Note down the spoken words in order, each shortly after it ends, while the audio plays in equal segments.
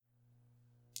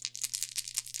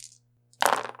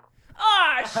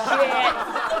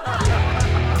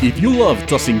If you love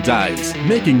tossing dice,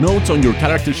 making notes on your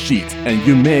character sheet, and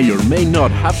you may or may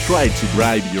not have tried to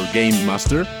bribe your game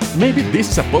master, maybe this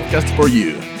is a podcast for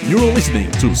you. You're listening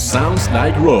to Sounds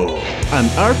Like Roll, an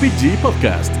RPG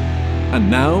podcast. And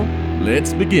now,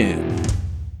 let's begin.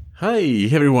 Hi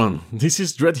everyone, this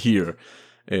is Dread here.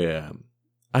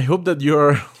 I hope that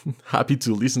you're happy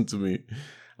to listen to me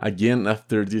again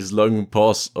after this long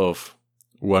pause of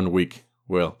 1 week.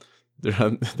 Well, there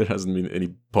hasn't been any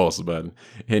pause, but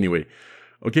anyway.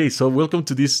 Okay, so welcome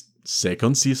to this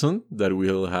second season that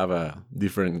will have a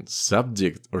different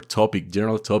subject or topic,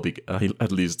 general topic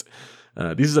at least.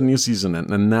 This is a new season,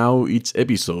 and now each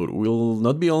episode will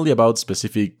not be only about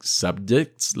specific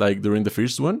subjects like during the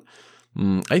first one.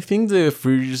 I think the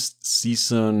first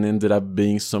season ended up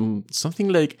being something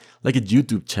like a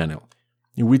YouTube channel,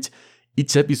 in which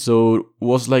each episode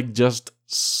was like just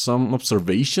some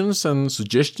observations and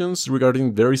suggestions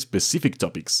regarding very specific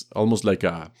topics, almost like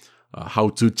a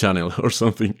how-to channel or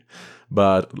something.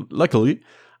 But luckily,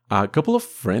 a couple of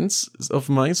friends of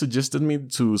mine suggested me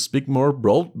to speak more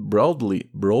broadly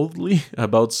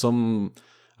about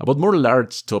more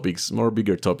large topics, more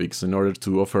bigger topics, in order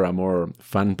to offer a more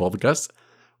fun podcast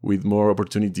with more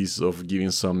opportunities of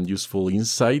giving some useful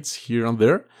insights here and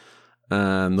there.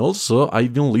 And also,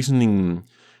 I've been listening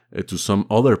to some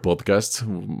other podcasts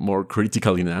more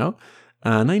critically now,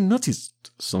 and I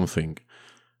noticed something.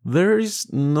 There is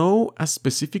no a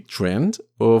specific trend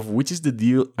of which is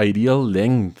the ideal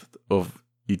length of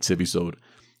each episode.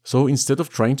 So instead of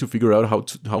trying to figure out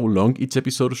how long each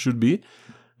episode should be,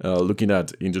 looking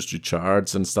at industry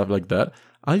charts and stuff like that,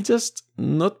 I'll just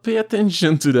not pay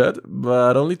attention to that,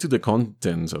 but only to the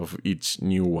content of each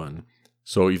new one.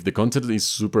 So if the content is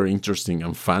super interesting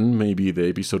and fun, maybe the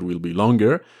episode will be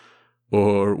longer.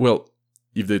 Or, well,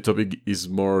 if the topic is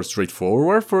more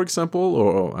straightforward, for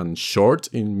example, and short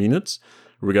in minutes,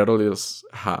 regardless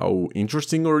how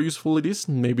interesting or useful it is,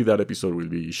 maybe that episode will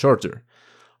be shorter.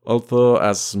 Although,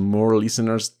 as more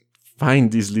listeners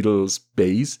find this little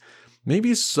space,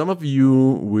 maybe some of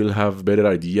you will have better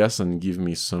ideas and give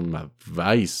me some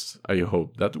advice. I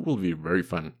hope that will be very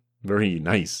fun, very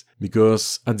nice.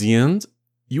 Because at the end,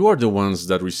 you are the ones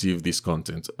that receive this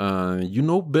content. You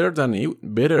know better than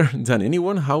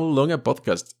anyone how long a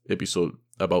podcast episode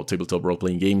about tabletop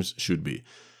role-playing games should be.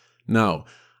 Now,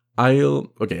 I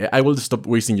will stop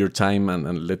wasting your time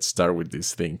and let's start with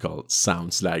this thing called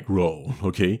Sounds Like Roll,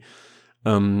 okay?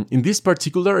 In this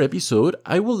particular episode,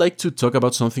 I would like to talk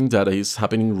about something that is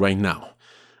happening right now.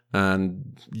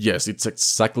 And yes, it's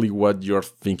exactly what you're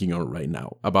thinking of right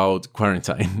now, about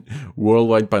quarantine,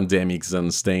 worldwide pandemics,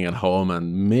 and staying at home,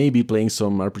 and maybe playing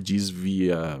some RPGs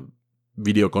via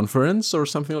video conference or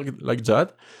something like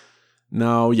that.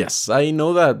 Now, yes, I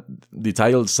know that the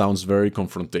title sounds very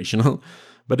confrontational,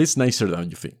 but it's nicer than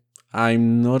you think.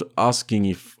 I'm not asking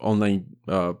if online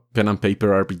pen and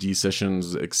paper RPG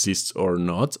sessions exist or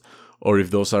not, or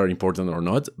if those are important or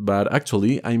not, but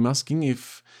actually I'm asking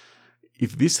if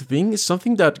this thing is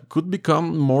something that could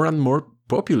become more and more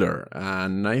popular,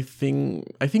 and I think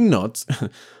not,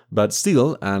 but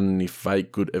still, and if I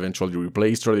could eventually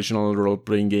replace traditional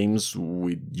role-playing games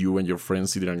with you and your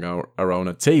friends sitting around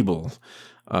a table.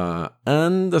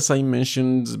 And as I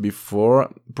mentioned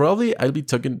before, probably I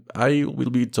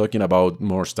will be talking about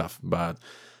more stuff, but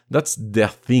that's the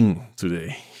thing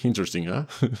today. Interesting, huh?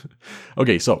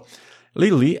 Okay, so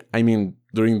lately,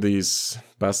 during this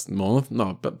past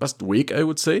week, I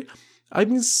would say, I've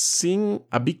been seeing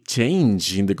a big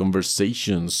change in the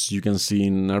conversations you can see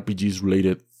in RPGs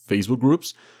related Facebook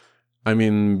groups.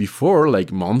 Before,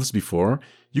 like months before,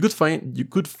 you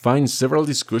could find several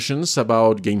discussions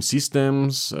about game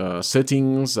systems,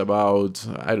 settings, about,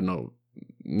 I don't know,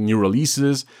 new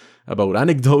releases, about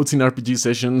anecdotes in RPG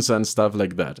sessions and stuff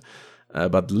like that.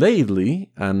 But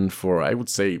lately, and for, I would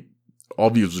say,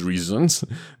 obvious reasons,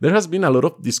 there has been a lot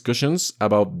of discussions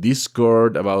about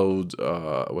Discord, about,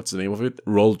 what's the name of it,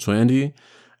 Roll20,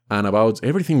 and about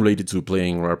everything related to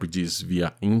playing RPGs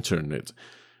via internet.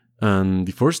 And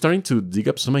before starting to dig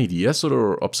up some ideas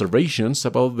or observations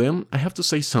about them, I have to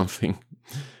say something.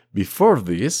 Before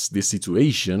this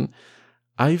situation,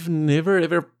 I've never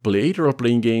ever played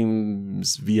role-playing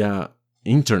games via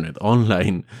internet,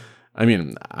 online.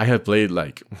 I have played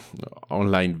like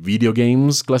online video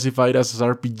games classified as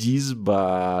RPGs,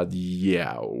 but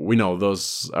yeah, we know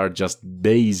those are just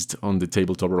based on the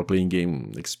tabletop role-playing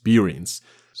game experience.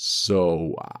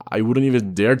 So I wouldn't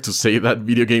even dare to say that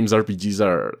video games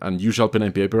RPGs and usual pen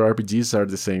and paper RPGs are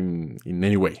the same in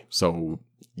any way. So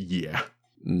yeah.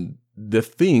 The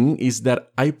thing is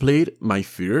that I played my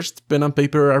first pen and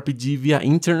paper RPG via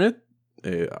internet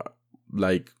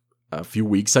like a few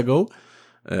weeks ago,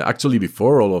 actually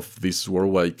before all of this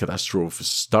worldwide catastrophe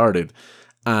started,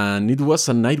 and it was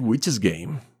a Night Witches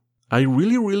game. I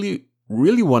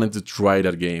really wanted to try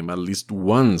that game at least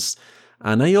once,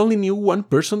 and I only knew one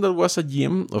person that was a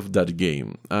GM of that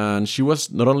game, and she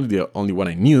was not only the only one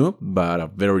I knew, but a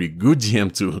very good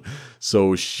GM too,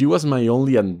 so she was my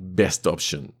only and best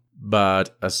option.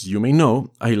 But as you may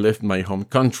know, I left my home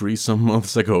country some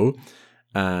months ago,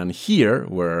 and here,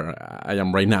 where I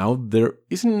am right now, there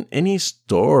isn't any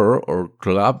store or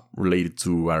club related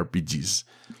to RPGs.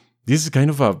 This is kind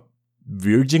of a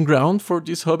virgin ground for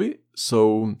this hobby,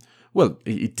 so, well,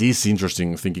 it is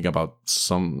interesting thinking about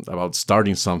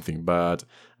starting something, but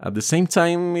at the same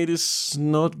time, it is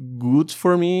not good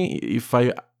for me if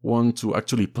I want to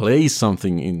actually play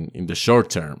something in the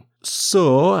short term.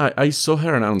 So I saw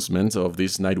her announcement of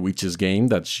this Night Witches game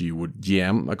that she would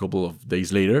GM a couple of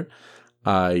days later.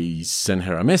 I sent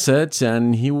her a message,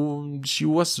 and she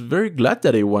was very glad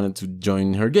that I wanted to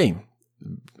join her game,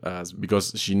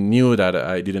 because she knew that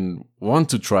I didn't want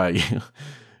to try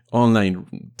online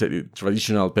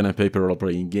traditional pen and paper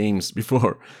role-playing games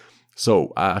before.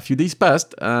 So a few days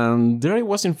passed, and there I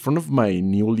was in front of my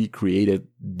newly created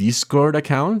Discord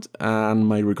account and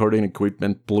my recording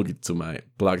equipment plugged to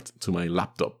my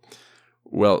laptop.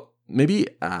 Well, maybe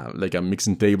like a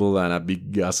mixing table and a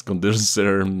big gas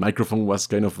condenser microphone was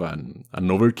kind of an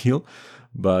overkill,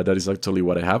 but that is actually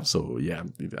what I have. So yeah,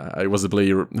 I was the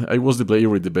player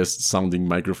with the best sounding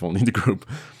microphone in the group.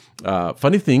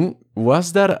 Funny thing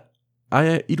was that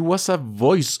it was a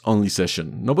voice-only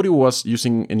session. Nobody was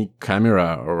using any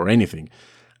camera or anything.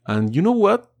 And you know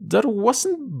what? That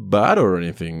wasn't bad or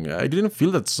anything. I didn't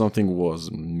feel that something was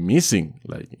missing,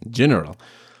 like in general.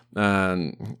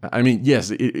 And I mean,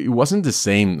 yes, it wasn't the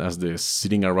same as the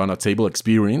sitting around a table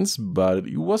experience, but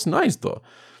it was nice though.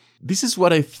 This is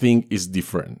what I think is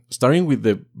different, starting with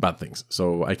the bad things,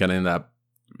 so I can end up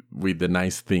with the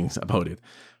nice things about it.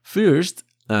 First,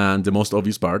 and the most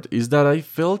obvious part, is that I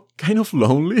felt kind of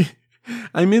lonely.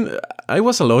 I mean, I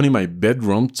was alone in my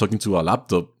bedroom talking to a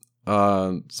laptop,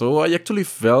 so I actually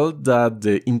felt that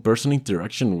the in-person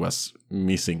interaction was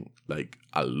missing, like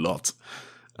a lot.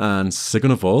 And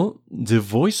second of all, the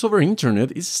voice over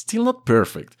internet is still not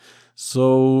perfect.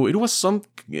 So there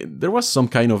was some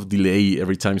kind of delay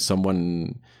every time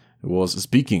someone was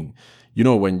speaking. You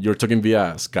know, when you're talking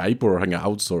via Skype or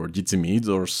Hangouts or Jitsi Meet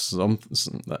or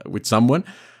with someone,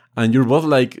 and you're both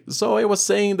like, so I was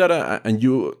saying that, and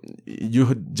you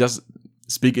just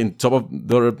speak in top of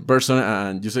the other person,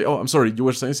 and you say, oh, I'm sorry, you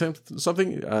were saying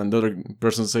something, and the other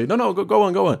person say, no, go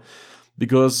on.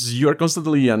 Because you are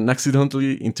constantly and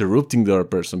accidentally interrupting the other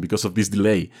person because of this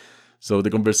delay. So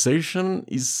the conversation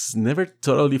is never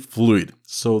totally fluid.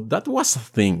 So that was a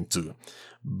thing too.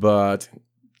 But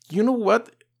you know what?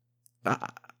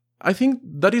 I think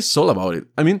that is all about it.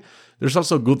 I mean, there's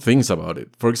also good things about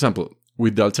it. For example,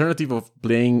 with the alternative of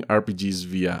playing RPGs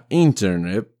via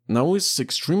internet, now it's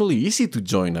extremely easy to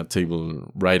join a table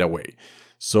right away.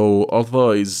 So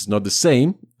although it's not the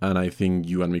same, and I think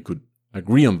you and me could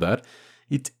agree on that,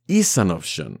 it is an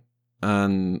option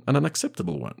and an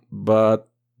acceptable one. But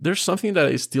there's something that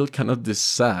I still cannot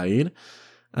decide,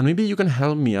 and maybe you can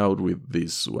help me out with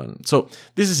this one. So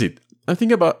this is it.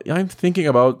 I'm thinking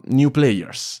about new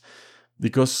players,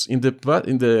 because in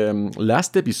the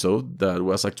last episode that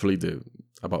was actually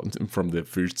from the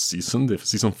first season, the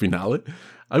season finale,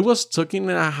 I was talking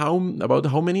about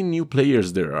how many new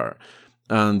players there are.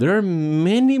 And there are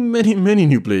many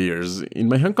new players. In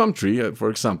my home country, for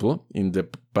example, in the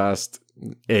past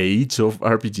age of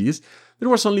RPGs, there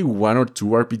was only 1 or 2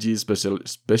 RPG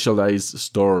specialized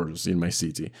stores in my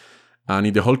city. And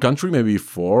in the whole country, maybe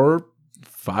 4,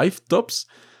 5 tops.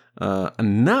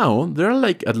 And now there are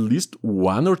like at least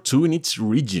 1 or 2 in each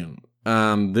region.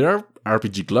 And there are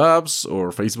RPG clubs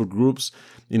or Facebook groups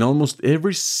in almost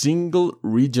every single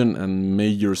region and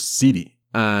major city.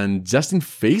 And just in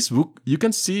Facebook, you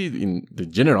can see in the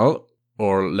general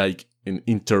or like in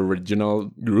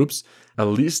interregional groups, at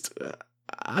least,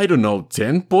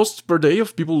 10 posts per day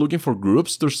of people looking for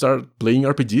groups to start playing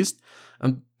RPGs.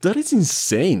 And that is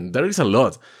insane. That is a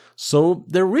lot. So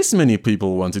there is many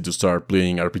people wanting to start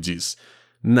playing RPGs.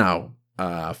 Now,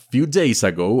 a few days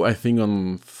ago, I think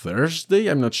on Thursday,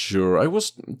 I'm not sure, I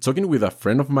was talking with a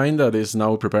friend of mine that is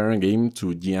now preparing a game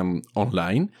to GM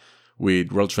online with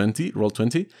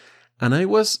Roll20, and I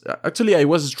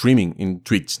was streaming in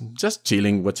Twitch, just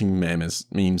chilling, watching memes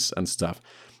and stuff.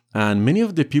 And many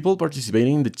of the people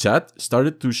participating in the chat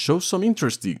started to show some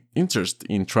interest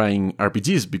in trying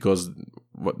RPGs because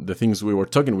the things we were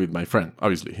talking with my friend,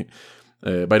 obviously.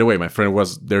 By the way, my friend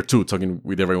was there too, talking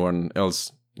with everyone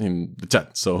else in the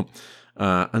chat. So,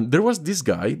 and there was this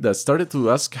guy that started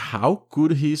to ask how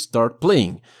could he start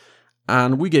playing,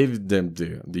 and we gave them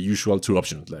the usual two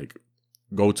options, like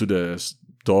go to the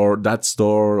store, that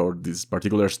store, or this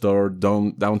particular store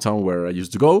downtown where I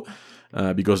used to go,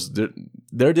 because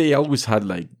there they always had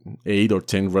like 8 or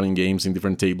 10 running games in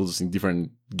different tables in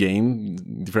different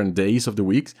days of the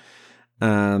week.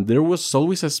 And there was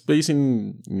always a space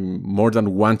in more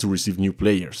than one to receive new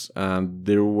players. And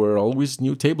there were always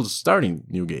new tables starting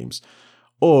new games.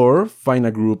 Or find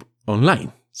a group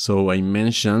online. So I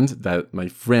mentioned that my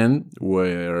friend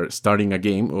were starting a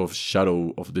game of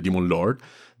Shadow of the Demon Lord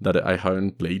that I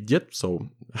haven't played yet. So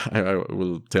I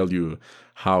will tell you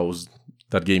how's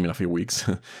that game in a few weeks.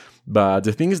 But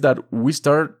the thing is that we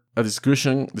start a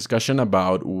discussion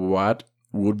about what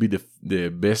would be the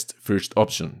best first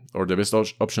option, or the best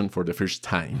option for the first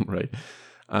time, right?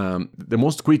 The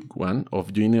most quick one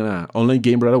of joining an online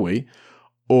game right away,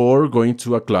 or going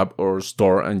to a club or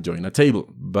store and join a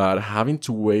table, but having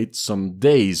to wait some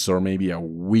days or maybe a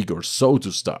week or so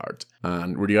to start.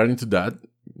 And regarding to that,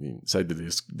 inside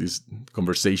this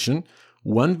conversation,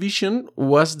 one vision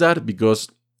was that because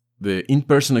the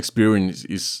in-person experience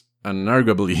is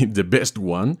unarguably the best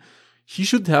one, he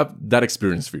should have that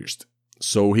experience first,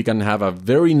 so he can have a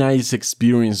very nice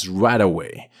experience right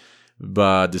away.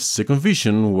 But the second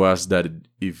vision was that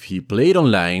if he played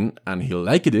online and he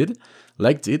liked it,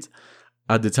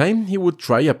 at the time he would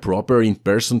try a proper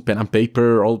in-person pen and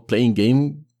paper role-playing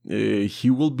game, he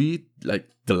will be like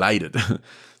delighted.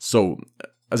 So,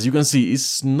 as you can see,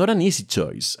 it's not an easy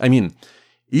choice. I mean,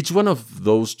 each one of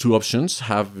those two options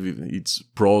have its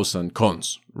pros and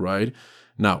cons, right?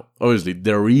 Now, obviously,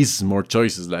 there is more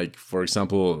choices, like, for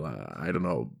example, I don't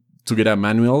know, to get a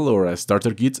manual or a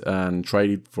starter kit and try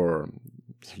it for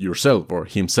yourself, or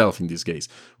himself in this case,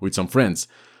 with some friends.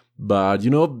 But,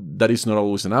 that is not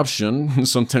always an option.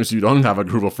 Sometimes you don't have a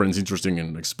group of friends interested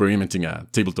in experimenting a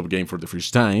tabletop game for the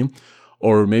first time.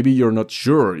 Or maybe you're not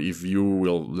sure if you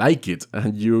will like it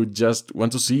and you just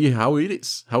want to see how it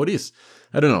is.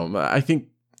 I don't know. I think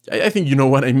you know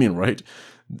what I mean, right?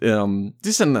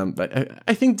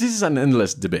 I think this is an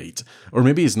endless debate, or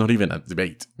maybe it's not even a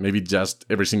debate. Maybe just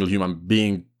every single human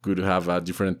being could have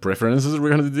different preferences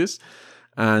regarding this.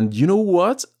 And you know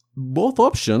what? Both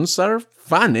options are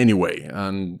fun anyway,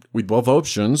 and with both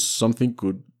options, something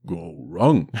could go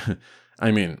wrong.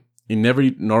 I mean, in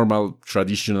every normal,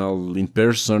 traditional,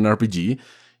 in-person RPG,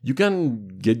 you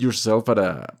can get yourself at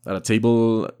a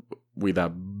table with a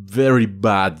very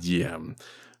bad GM.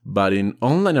 But in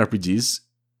online RPGs,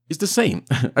 it's the same.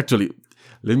 Actually,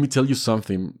 let me tell you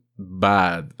something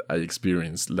bad I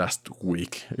experienced last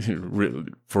week.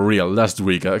 For real, last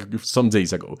week, some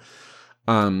days ago.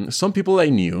 Some people I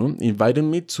knew invited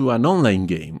me to an online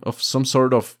game of some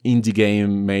sort of indie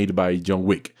game made by John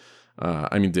Wick.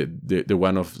 I mean, the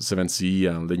one of 7th Sea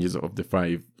and Legends of the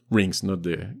Five Rings, not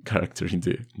the character in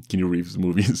the Keanu Reeves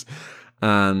movies.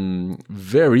 And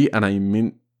I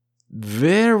mean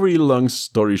very long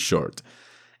story short,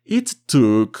 it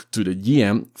took to the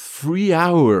GM 3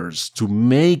 hours to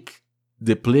make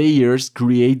the players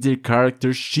create their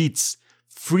character sheets.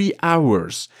 3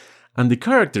 hours. And the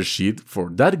character sheet for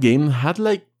that game had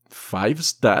like 5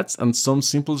 stats and some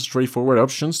simple straightforward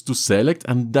options to select,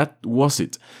 and that was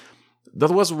it.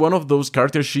 That was one of those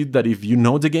character sheets that if you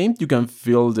know the game, you can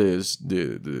fill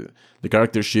the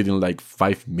character sheet in like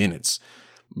 5 minutes.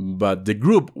 But the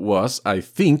group was, I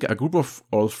think, a group of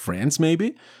old friends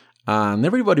maybe, and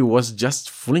everybody was just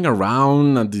fooling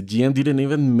around, and the GM didn't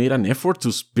even make an effort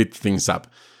to speed things up.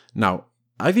 Now,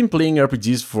 I've been playing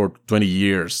RPGs for 20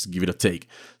 years, give it a take,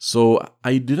 so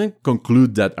I didn't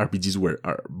conclude that RPGs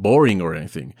are boring or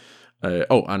anything.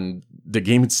 And the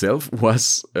game itself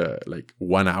was like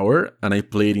 1 hour, and I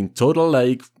played in total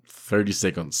like 30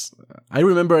 seconds. I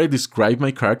remember I described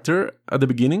my character at the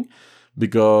beginning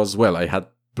because, well, I had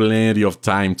plenty of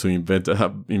time to invent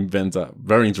a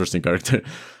very interesting character.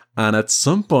 And at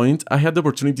some point, I had the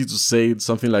opportunity to say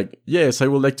something like, yes, I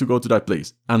would like to go to that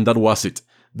place. And that was it.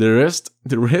 The rest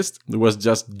was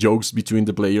just jokes between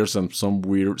the players and some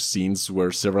weird scenes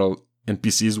where several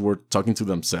NPCs were talking to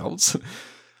themselves.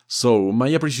 So my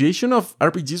appreciation of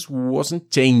RPGs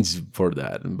wasn't changed by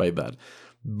that.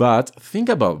 But think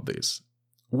about this.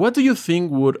 What do you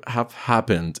think would have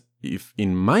happened if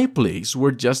in my place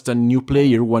were just a new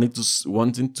player wanting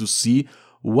to see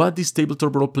what these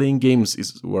tabletop role-playing games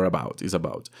is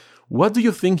about? What do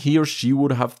you think he or she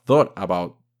would have thought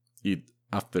about it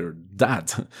after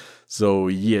that? So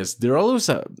yes, there always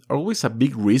a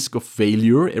big risk of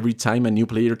failure every time a new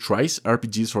player tries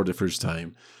RPGs for the first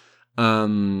time.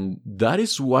 That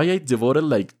is why I devoted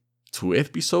like 2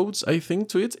 episodes, I think,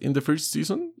 to it in the first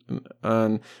season.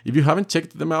 And if you haven't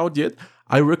checked them out yet,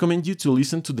 I recommend you to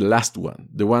listen to the last one,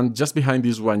 the one just behind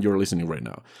this one you're listening right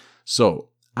now. So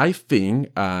I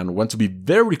think, and want to be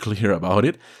very clear about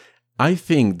it, I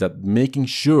think that making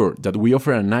sure that we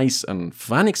offer a nice and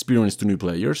fun experience to new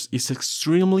players is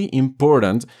extremely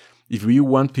important if we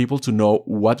want people to know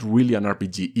what really an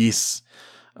RPG is.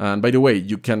 And by the way,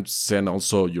 you can send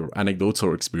also your anecdotes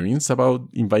or experience about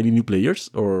inviting new players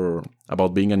or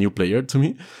about being a new player to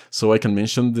me, so I can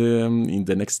mention them in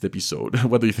the next episode.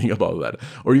 What do you think about that?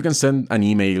 Or you can send an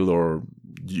email, or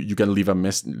you can leave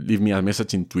me a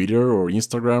message in Twitter or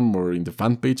Instagram or in the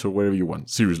fan page or wherever you want.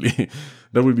 Seriously,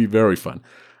 that would be very fun.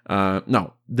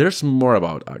 Now, there's more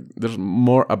about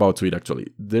it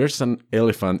actually. There's an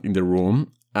elephant in the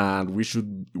room, and we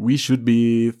should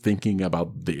be thinking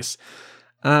about this.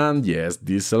 And yes,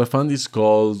 this elephant is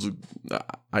called,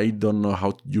 I don't know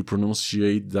how you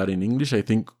pronunciate that in English. I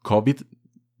think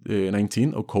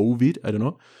COVID-19 or COVID, I don't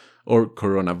know, or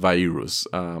coronavirus.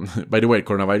 By the way,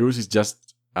 coronavirus is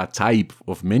just a type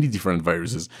of many different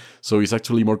viruses. So it's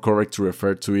actually more correct to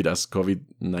refer to it as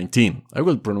COVID-19. I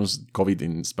will pronounce COVID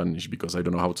in Spanish because I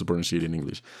don't know how to pronounce it in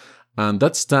English. And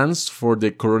that stands for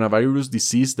the coronavirus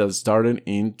disease that started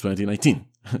in 2019.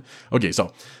 Okay,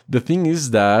 so the thing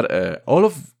is that all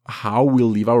of how we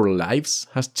live our lives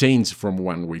has changed from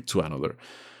one week to another.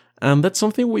 And that's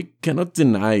something we cannot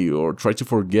deny or try to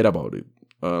forget about it.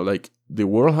 Like, the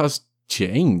world has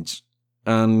changed,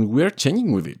 and we're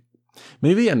changing with it.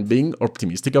 Maybe I'm being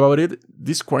optimistic about it.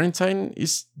 This quarantine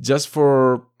is just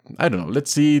for, I don't know,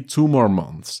 let's see, 2 more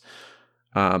months.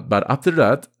 But after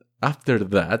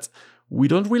that, we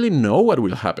don't really know what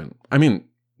will happen. I mean,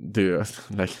 the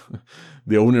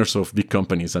owners of big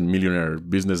companies and millionaire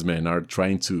businessmen are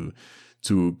trying to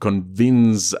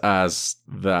convince us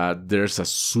that there's a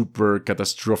super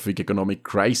catastrophic economic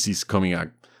crisis coming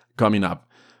up.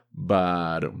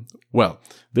 But, well,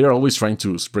 they're always trying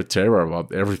to spread terror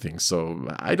about everything, so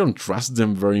I don't trust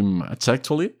them very much,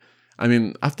 actually. I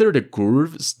mean, after the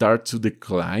curve starts to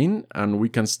decline and we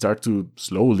can start to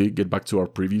slowly get back to our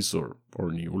previous or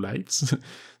new lives,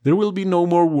 there will be no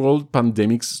more world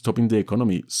pandemics stopping the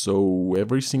economy. So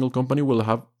every single company will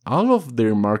have all of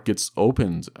their markets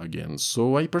opened again.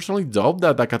 So I personally doubt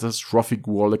that a catastrophic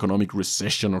world economic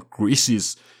recession or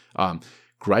crisis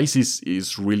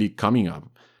is really coming up.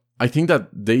 I think that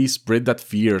they spread that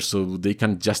fear so they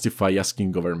can justify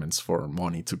asking governments for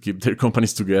money to keep their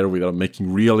companies together without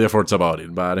making real efforts about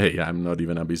it. But hey, I'm not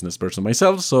even a business person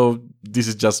myself, so this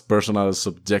is just personal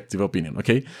subjective opinion,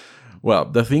 okay? Well,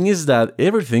 the thing is that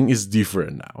everything is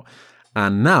different now.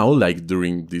 And now, like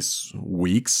during these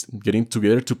weeks, getting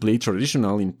together to play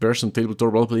traditional in-person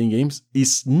tabletop role-playing games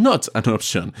is not an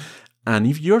option. And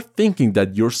if you're thinking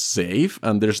that you're safe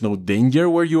and there's no danger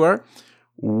where you are,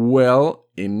 well,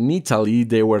 in Italy,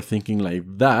 they were thinking like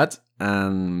that,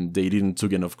 and they didn't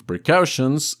take enough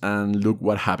precautions, and look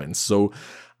what happened. So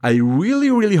I really,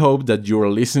 really hope that you're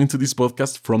listening to this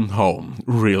podcast from home,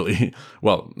 really.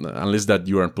 Well, unless that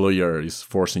your employer is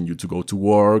forcing you to go to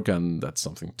work, and that's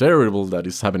something terrible that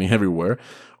is happening everywhere,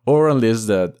 or unless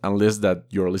that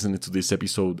you're listening to this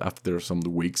episode after some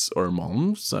weeks or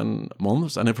months and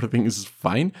everything is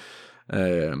fine.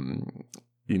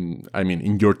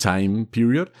 In your time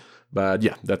period. But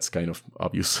yeah, that's kind of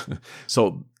obvious.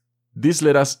 So this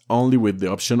led us only with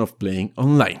the option of playing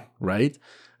online, right?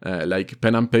 Like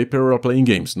pen and paper or playing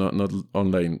games, not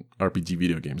online RPG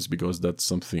video games, because that's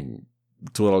something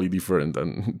totally different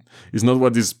and it's not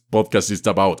what this podcast is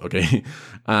about, okay?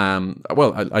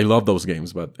 Well, I love those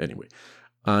games, but anyway.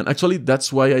 And actually,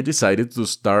 that's why I decided to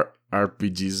start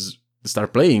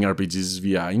playing RPGs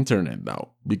via internet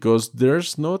now, because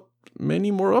there's not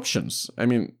many more options. I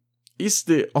mean, it's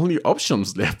the only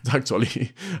options left,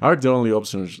 actually. Are the only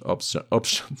options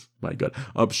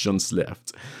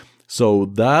left. So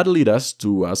that led us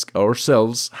to ask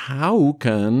ourselves how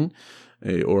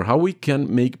we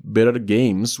can make better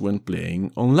games when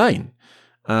playing online.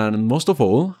 And most of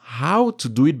all, how to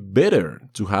do it better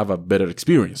to have a better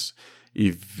experience.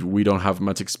 If we don't have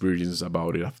much experience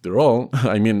about it after all,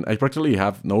 I mean, I practically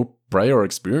have no prior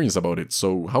experience about it.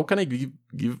 So how can I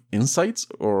give insights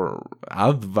or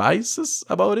advices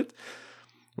about it?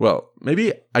 Well,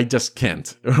 maybe I just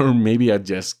can't, or maybe I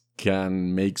just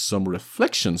can make some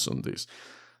reflections on this.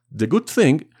 The good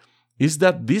thing is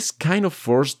that this kind of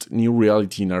forced new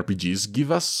reality in RPGs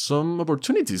give us some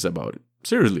opportunities about it.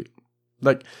 Seriously.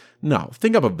 Like, now,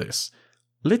 think about this.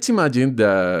 Let's imagine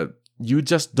that you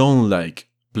just don't like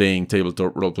playing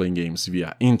tabletop role-playing games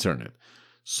via internet.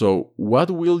 So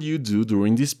what will you do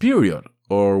during this period?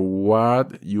 Or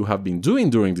what you have been doing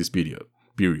during this period?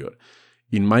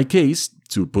 In my case,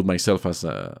 to put myself as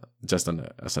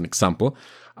an example,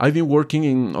 I've been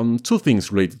working on 2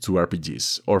 things related to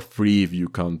RPGs, or 3 if you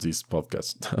count this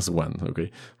podcast as one,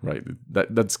 okay? Right,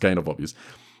 that's kind of obvious.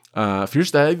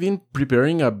 First, I've been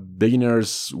preparing a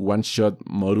beginner's one-shot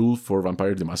module for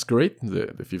Vampire the Masquerade,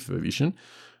 the 5th edition,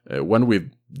 one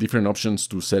with different options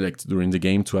to select during the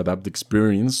game to adapt the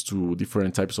experience to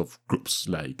different types of groups,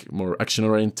 like more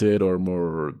action-oriented or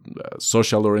more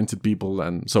social-oriented people,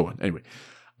 and so on. Anyway.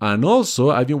 And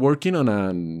also, I've been working on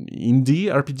an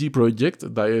indie RPG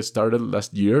project that I started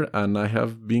last year, and I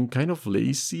have been kind of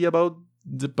lazy about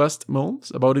it the past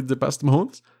months.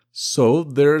 So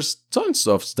there's tons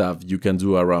of stuff you can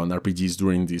do around RPGs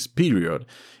during this period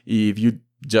if you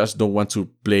just don't want to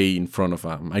play in front of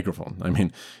a microphone. I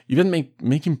mean, even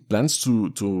making plans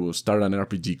to start an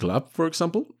RPG club, for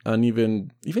example, and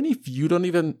even if you don't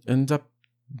even end up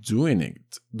doing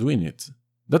it.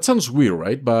 That sounds weird,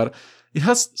 right? But it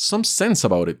has some sense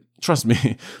about it, trust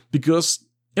me, because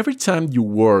every time you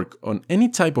work on any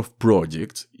type of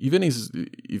project, even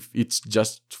if it's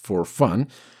just for fun,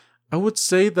 I would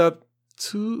say that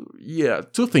two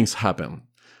things happen.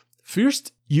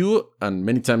 First, you, and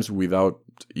many times without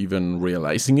even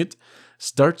realizing it,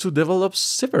 start to develop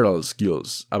several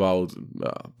skills about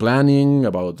planning,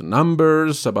 about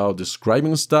numbers, about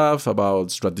describing stuff,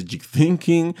 about strategic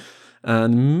thinking,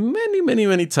 and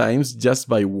many times just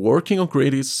by working on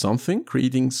creating something,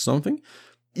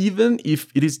 even if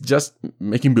it is just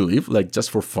making believe, like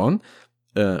just for fun,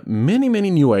 many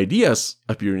new ideas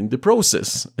appear in the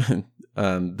process.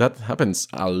 And that happens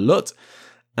a lot.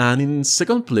 And in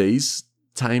second place,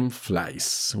 time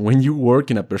flies. When you work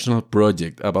in a personal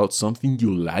project about something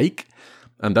you like,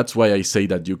 and that's why I say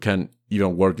that you can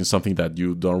even work in something that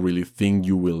you don't really think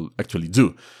you will actually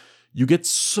do. You get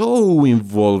so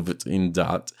involved in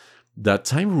that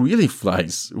time really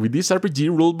flies. With this RPG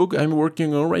rulebook I'm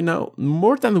working on right now,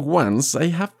 more than once I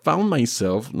have found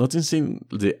myself noticing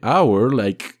the hour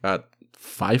like at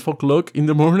 5 o'clock in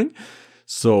the morning.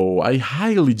 So I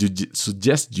highly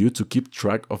suggest you to keep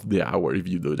track of the hour if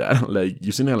you do that, like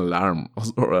using an alarm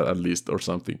or at least or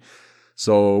something.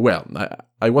 So, well,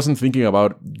 I wasn't thinking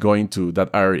about going to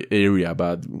that area,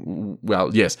 but,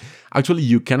 well, yes. Actually,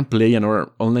 you can play an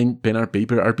online pen and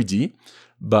paper RPG,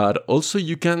 but also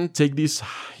you can take this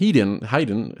hidden, how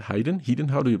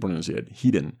do you pronounce it?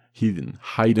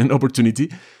 Hidden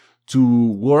opportunity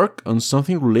to work on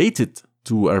something related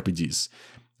to RPGs.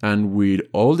 And with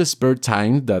all the spare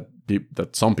time that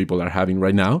some people are having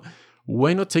right now,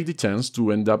 why not take the chance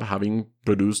to end up having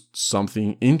produced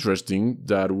something interesting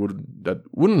that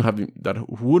wouldn't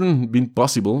been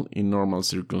possible in normal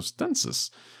circumstances?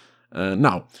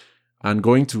 Now, I'm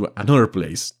going to another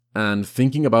place and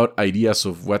thinking about ideas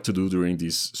of what to do during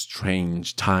these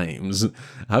strange times.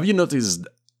 Have you noticed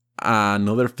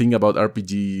another thing about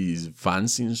RPG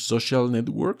fans in social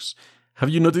networks? Have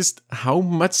you noticed how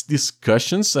much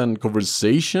discussions and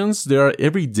conversations there are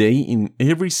every day in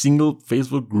every single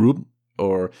Facebook group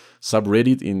or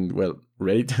subreddit in, well,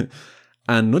 Reddit?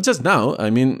 And not just now,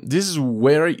 I mean, this is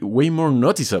way more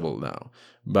noticeable now.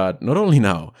 But not only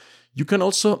now, you can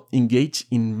also engage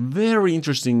in very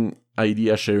interesting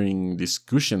idea sharing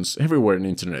discussions everywhere on the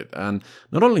internet. And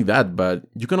not only that, but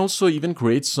you can also even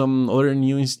create some other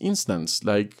new instance.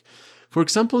 Like, for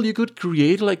example, you could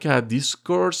create like a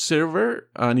Discord server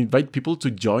and invite people to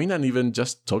join and even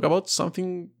just talk about some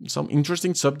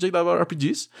interesting subject about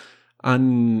RPGs.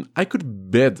 And I could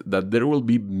bet that there will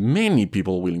be many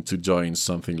people willing to join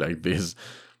something like this.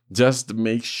 Just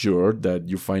make sure that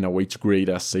you find a way to create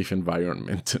a safe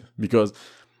environment. Because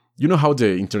you know how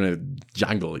the internet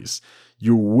jungle is.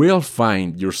 You will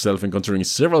find yourself encountering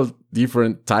several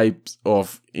different types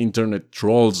of internet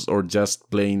trolls or just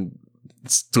plain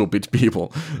stupid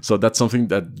people. So that's something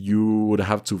that you would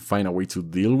have to find a way to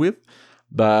deal with.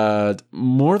 But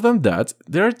more than that,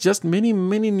 there are just many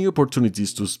new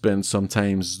opportunities to spend some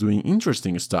time doing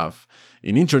interesting stuff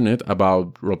in internet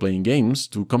about role-playing games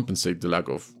to compensate the lack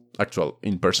of actual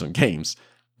in-person games.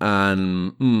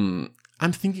 And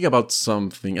I'm thinking about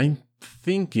something. I'm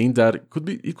thinking that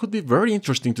it could be very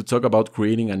interesting to talk about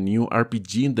creating a new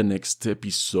RPG in the next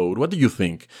episode. What do you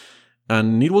think?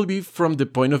 And it will be from the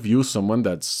point of view someone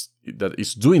that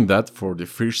is doing that for the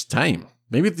first time.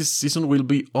 Maybe this season will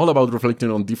be all about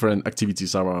reflecting on different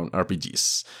activities around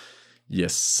RPGs.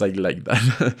 Yes, I like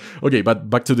that. Okay, but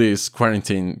back to this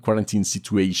quarantine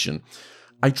situation.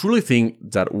 I truly think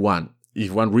that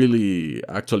if one really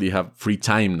actually have free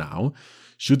time now,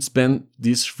 should spend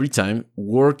this free time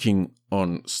working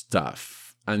on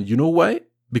stuff. And you know why?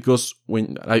 Because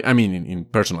in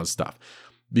personal stuff.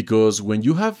 Because when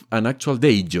you have an actual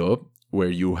day job where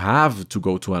you have to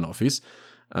go to an office,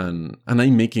 and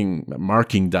I'm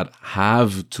marking that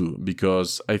have to,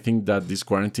 because I think that this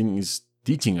quarantine is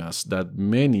teaching us that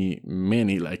many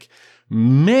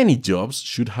jobs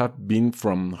should have been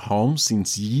from home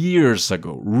since years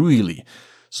ago, really.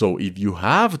 So if you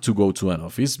have to go to an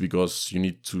office because you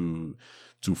need to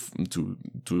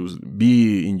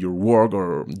be in your work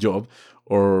or job,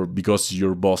 or because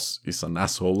your boss is an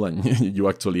asshole and you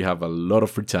actually have a lot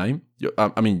of free time,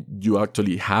 you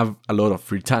actually have a lot of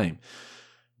free time.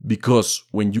 Because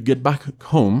when you get back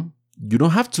home, you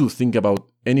don't have to think about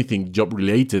anything job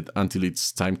related until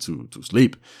it's time to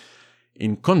sleep.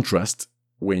 In contrast,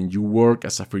 when you work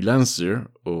as a freelancer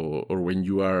or when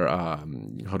you are,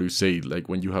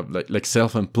 when you have like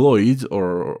self-employed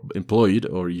or employed,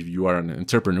 or if you are an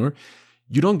entrepreneur,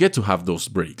 you don't get to have those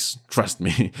breaks. Trust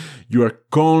me, you are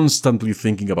constantly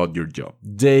thinking about your job,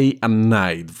 day and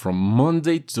night, from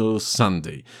Monday to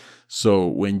Sunday. So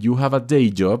when you have a day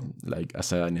job, like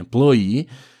as an employee,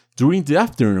 during the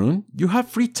afternoon, you have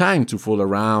free time to fool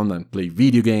around and play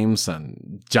video games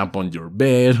and jump on your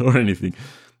bed or anything.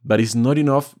 But it's not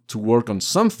enough to work on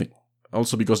something.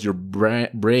 Also because your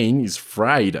brain is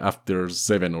fried after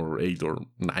 7 or 8 or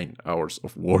 9 hours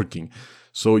of working.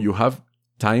 So you have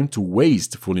time to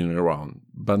waste fooling around,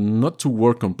 but not to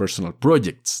work on personal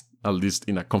projects, at least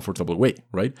in a comfortable way,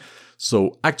 right?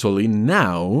 So actually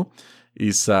now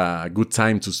is a good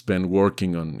time to spend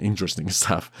working on interesting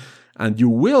stuff. And you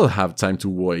will have time to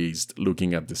waste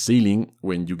looking at the ceiling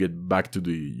when you get back to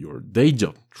your day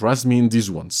job. Trust me in this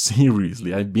one,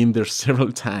 seriously. I've been there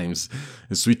several times,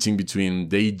 switching between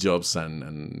day jobs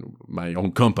and my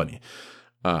own company.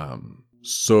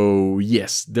 So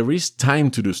yes, there is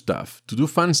time to do stuff, to do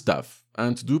fun stuff,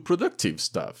 and to do productive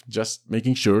stuff, just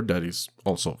making sure that it's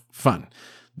also fun.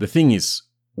 The thing is,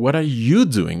 what are you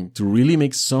doing to really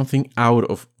make something out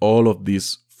of all of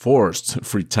this forced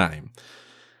free time?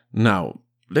 Now,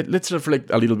 let's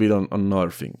reflect a little bit on another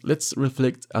thing. Let's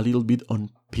reflect a little bit on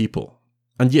people.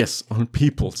 And yes, on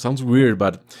people. Sounds weird,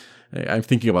 but I'm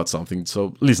thinking about something,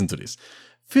 so listen to this.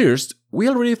 First, we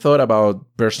already thought about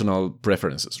personal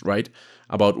preferences, right?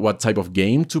 About what type of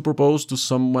game to propose to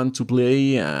someone to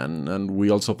play, and we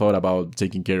also thought about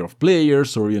taking care of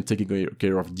players or even taking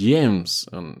care of GMs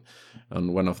on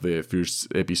one of the first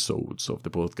episodes of the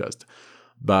podcast.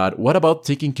 But what about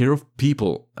taking care of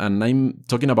people? And I'm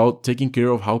talking about taking care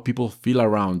of how people feel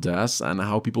around us and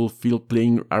how people feel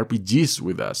playing RPGs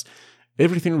with us.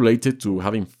 Everything related to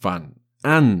having fun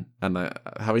and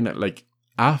having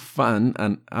a fun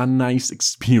and a nice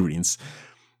experience.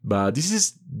 But this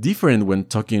is different when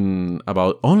talking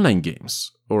about online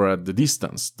games or at the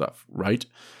distance stuff, right?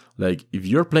 Like if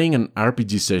you're playing an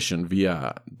RPG session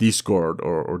via Discord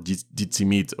or Jitsi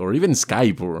Meet or even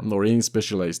Skype or any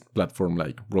specialized platform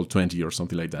like Roll20 or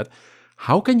something like that,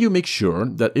 how can you make sure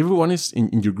that everyone is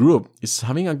in your group is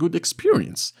having a good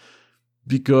experience?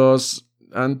 Because,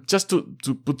 and just to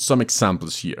put some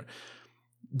examples here,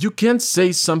 you can't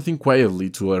say something quietly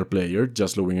to our player,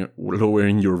 just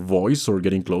lowering your voice or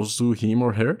getting close to him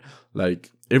or her.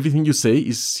 Like everything you say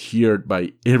is heard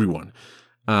by everyone.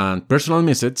 And personal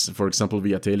messages, for example,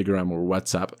 via Telegram or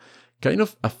WhatsApp, kind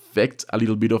of affect a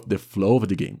little bit of the flow of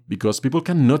the game, because people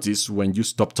can notice when you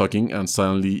stop talking and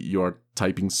suddenly you are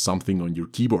typing something on your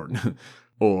keyboard.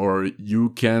 Or you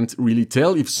can't really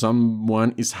tell if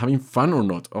someone is having fun or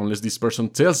not, unless this person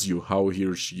tells you how he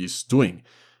or she is doing.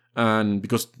 And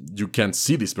because you can't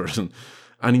see this person.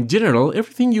 And in general,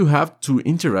 everything you have to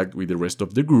interact with the rest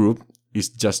of the group is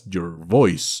just your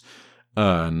voice.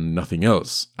 Nothing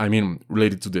else. I mean,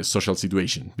 related to the social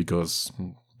situation, because,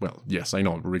 well, yes, I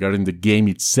know, regarding the game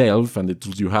itself and the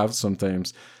tools you have,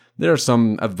 sometimes there are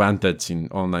some advantage in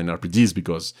online RPGs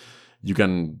because you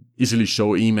can easily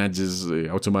show images,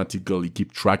 automatically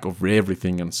keep track of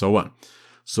everything, and so on.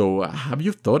 So, have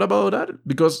you thought about that?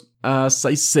 Because, as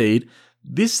I said,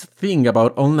 this thing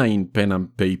about online pen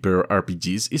and paper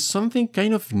RPGs is something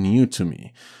kind of new to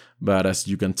me. But as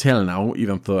you can tell now,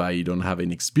 even though I don't have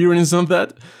any experience on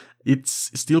that, it's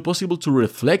still possible to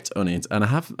reflect on it and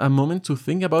have a moment to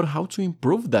think about how to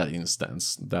improve that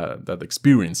instance, that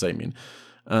experience, I mean.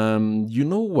 You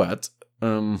know what?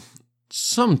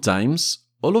 Sometimes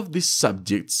all of these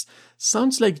subjects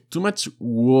sounds like too much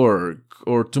work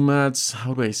or too much,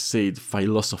 how do I say it,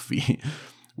 philosophy.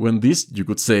 When this, you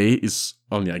could say, is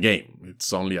only a game.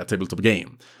 It's only a tabletop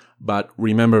game. But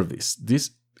remember this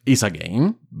is a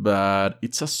game, but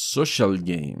it's a social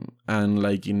game. And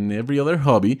like in every other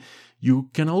hobby, you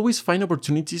can always find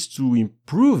opportunities to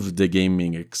improve the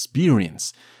gaming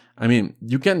experience. I mean,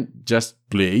 you can just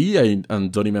play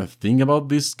and don't even think about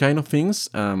these kind of things.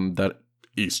 That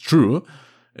is true.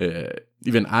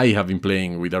 Even I have been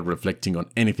playing without reflecting on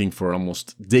anything for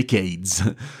almost decades.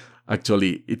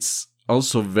 Actually, it's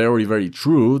also very, very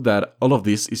true that all of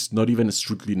this is not even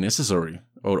strictly necessary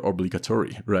or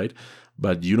obligatory, right?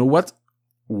 But you know what?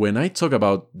 When I talk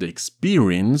about the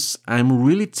experience, I'm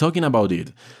really talking about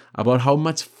it, about how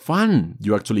much fun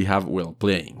you actually have while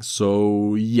playing.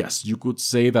 So yes, you could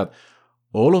say that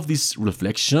all of these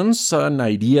reflections and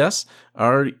ideas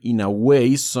are in a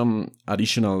way some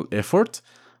additional effort,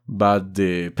 but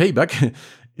the payback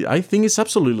I think is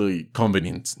absolutely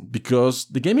convenient because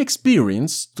the game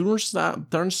experience turns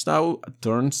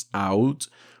out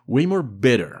way more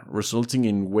better, resulting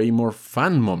in way more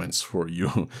fun moments for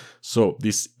you. So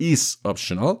this is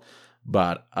optional,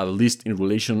 but at least in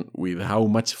relation with how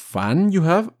much fun you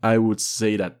have, I would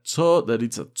say that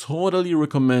it's a totally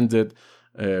recommended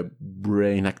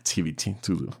brain activity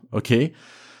to do. Okay.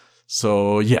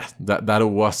 So yeah, that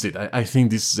was it. I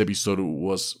think this episode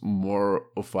was more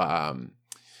of a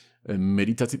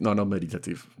meditative, no, not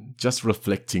meditative, just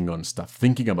reflecting on stuff,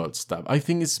 thinking about stuff. I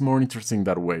think it's more interesting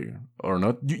that way, or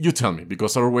not? You tell me,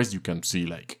 because otherwise you can see,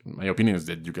 like, my opinion is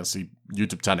that you can see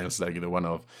YouTube channels like the one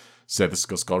of Seth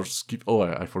Skorsky. Oh,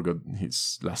 I forgot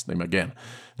his last name again.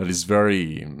 That is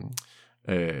very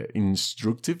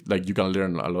instructive, like you can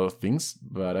learn a lot of things,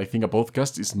 but I think a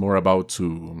podcast is more about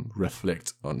to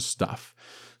reflect on stuff.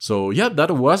 So yeah,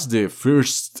 that was the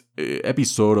first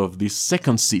episode of this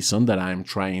second season that I'm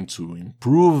trying to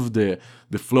improve the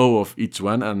flow of each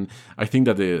one. And I think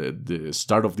that the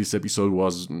start of this episode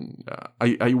was,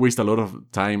 I waste a lot of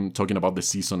time talking about the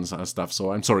seasons and stuff.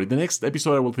 So I'm sorry. The next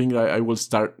episode I will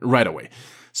start right away.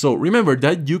 So remember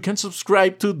that you can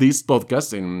subscribe to this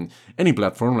podcast in any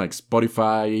platform like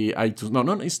Spotify, iTunes.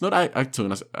 No, it's not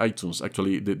iTunes.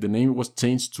 Actually, the name was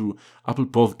changed to Apple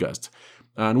Podcast.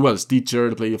 And well,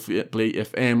 Stitcher, Play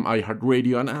FM,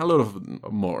 iHeartRadio, and a lot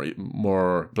of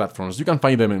more platforms. You can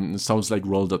find them in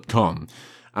soundslikeroll.com.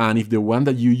 And if the one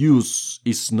that you use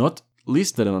is not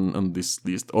listed on this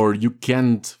list, or you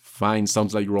can't find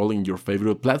Sounds Like Roll in your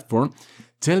favorite platform,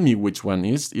 tell me which one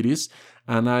it is,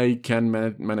 and I can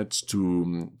manage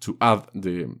to add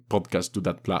the podcast to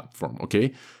that platform,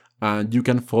 okay? And you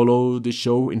can follow the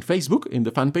show in Facebook, in the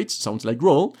fan page, Sounds Like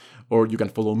Roll, or you can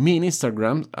follow me in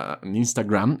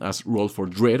Instagram as Roll for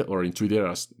Dread, or in Twitter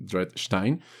as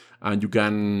Dreadstein. And you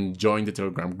can join the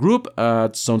Telegram group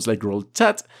at Sounds Like Roll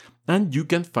Chat, and you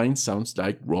can find Sounds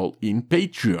Like Roll in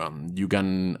Patreon. You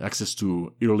can access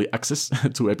to early access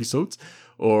to episodes,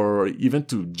 or even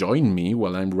to join me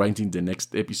while I'm writing the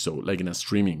next episode, like in a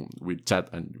streaming with chat,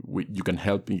 and you can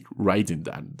help me writing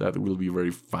that. That will be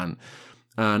very fun.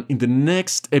 And in the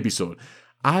next episode,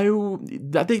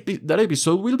 that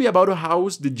episode will be about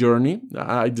how's the journey.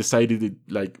 I decided it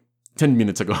like 10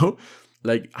 minutes ago.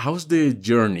 Like, how's the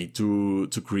journey to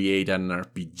create an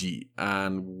RPG,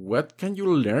 and what can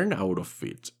you learn out of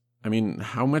it? I mean,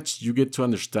 how much you get to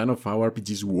understand of how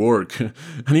RPGs work, and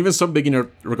even some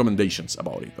beginner recommendations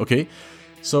about it, okay?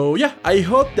 So yeah, I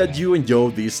hope that you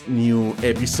enjoyed this new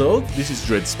episode. This is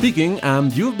Dread speaking,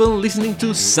 and you've been listening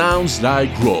to Sounds Like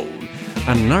Roll,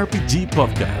 an RPG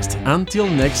podcast. Until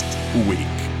next week.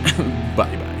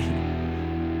 Bye bye.